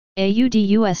AUD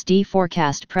USD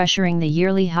forecast pressuring the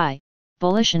yearly high.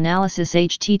 Bullish analysis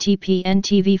http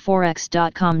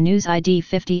ntvforex.com news ID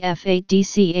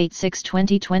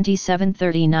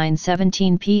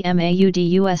 50F8DC862027 PM AUD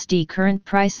USD current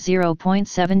price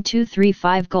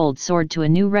 0.7235 gold soared to a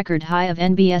new record high of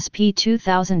NBSP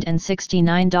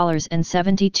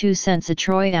 $2,069.72 a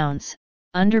troy ounce,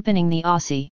 underpinning the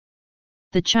Aussie.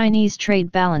 The Chinese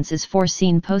trade balance is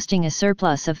foreseen posting a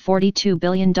surplus of $42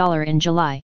 billion in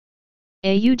July.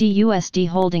 AUD USD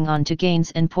holding on to gains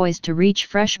and poised to reach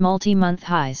fresh multi-month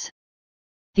highs.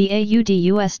 The AUD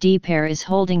USD pair is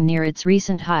holding near its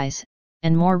recent highs,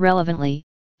 and more relevantly,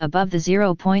 above the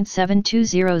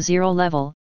 0.7200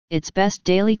 level, its best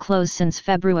daily close since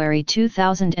February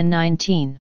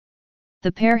 2019.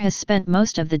 The pair has spent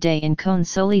most of the day in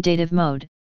consolidative mode,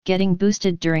 getting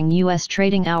boosted during US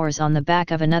trading hours on the back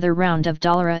of another round of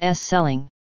 $S selling.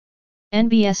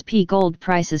 NBSP gold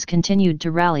prices continued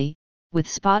to rally, with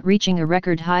spot reaching a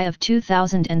record high of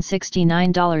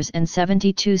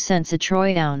 $2,069.72 a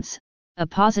troy ounce, a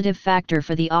positive factor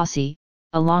for the Aussie,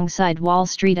 alongside Wall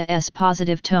Street's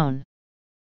positive tone.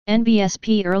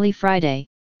 NBSP early Friday,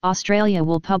 Australia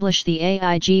will publish the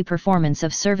AIG Performance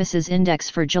of Services Index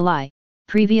for July,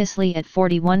 previously at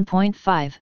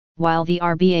 41.5, while the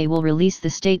RBA will release the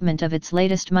statement of its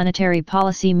latest monetary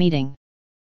policy meeting.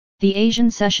 The Asian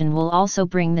session will also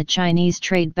bring the Chinese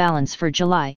trade balance for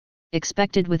July,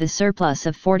 expected with a surplus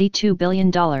of $42 billion.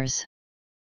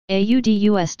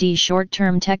 AUD-USD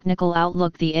short-term technical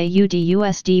outlook. The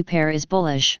AUD-USD pair is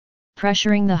bullish,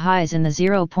 pressuring the highs in the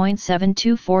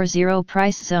 0.7240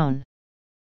 price zone.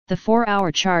 The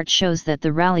 4-hour chart shows that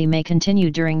the rally may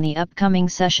continue during the upcoming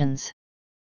sessions.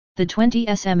 The 20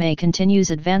 SMA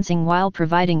continues advancing while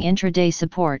providing intraday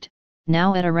support,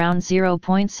 now at around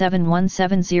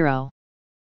 0.7170.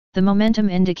 The momentum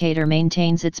indicator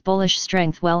maintains its bullish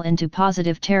strength well into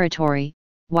positive territory,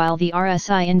 while the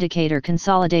RSI indicator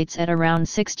consolidates at around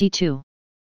 62.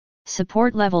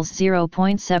 Support levels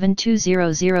 0.7200,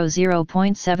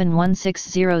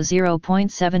 0.7160,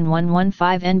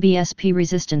 0.7115. NBSP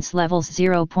resistance levels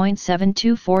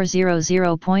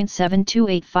 0.7240,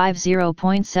 0.7285,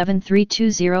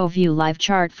 0.7320. View live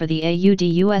chart for the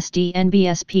AUD-USD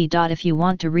NBSP. If you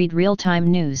want to read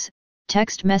real-time news,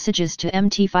 text messages to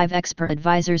MT5 Expert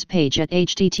Advisors page at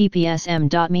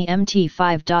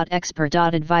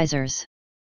https://mt5.expert.advisors.